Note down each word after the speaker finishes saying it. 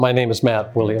My name is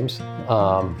Matt Williams.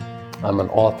 I'm an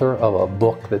author of a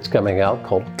book that's coming out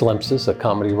called Glimpses, a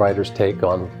comedy writer's take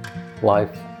on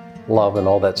life, love, and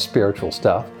all that spiritual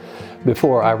stuff.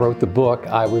 Before I wrote the book,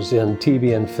 I was in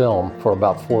TV and film for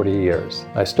about 40 years.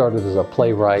 I started as a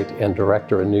playwright and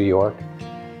director in New York,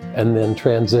 and then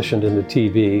transitioned into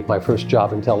TV. My first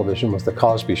job in television was The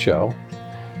Cosby Show,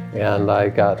 and I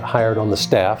got hired on the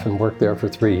staff and worked there for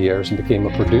 3 years and became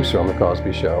a producer on The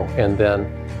Cosby Show. And then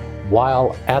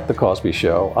while at The Cosby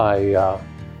Show, I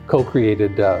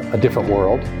co-created A Different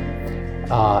World,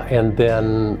 and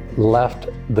then left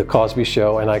The Cosby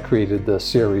Show and I created the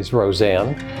series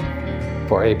Roseanne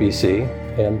for ABC.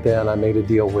 And then I made a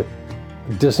deal with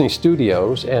Disney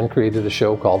Studios and created a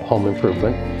show called Home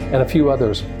Improvement and a few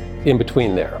others in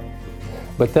between there.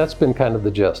 But that's been kind of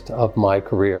the gist of my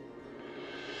career.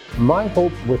 My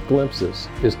hope with Glimpses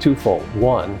is twofold.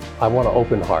 One, I want to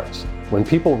open hearts. When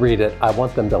people read it, I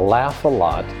want them to laugh a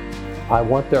lot. I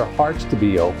want their hearts to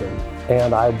be open,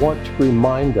 and I want to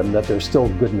remind them that there's still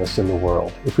goodness in the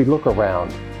world. If we look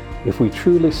around, if we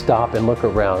truly stop and look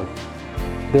around,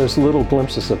 there's little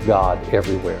glimpses of God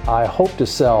everywhere. I hope to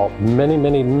sell many,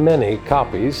 many, many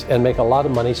copies and make a lot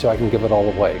of money so I can give it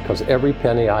all away, because every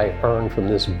penny I earn from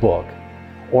this book,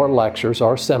 or lectures,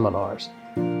 or seminars,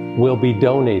 will be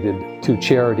donated to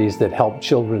charities that help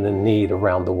children in need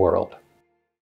around the world.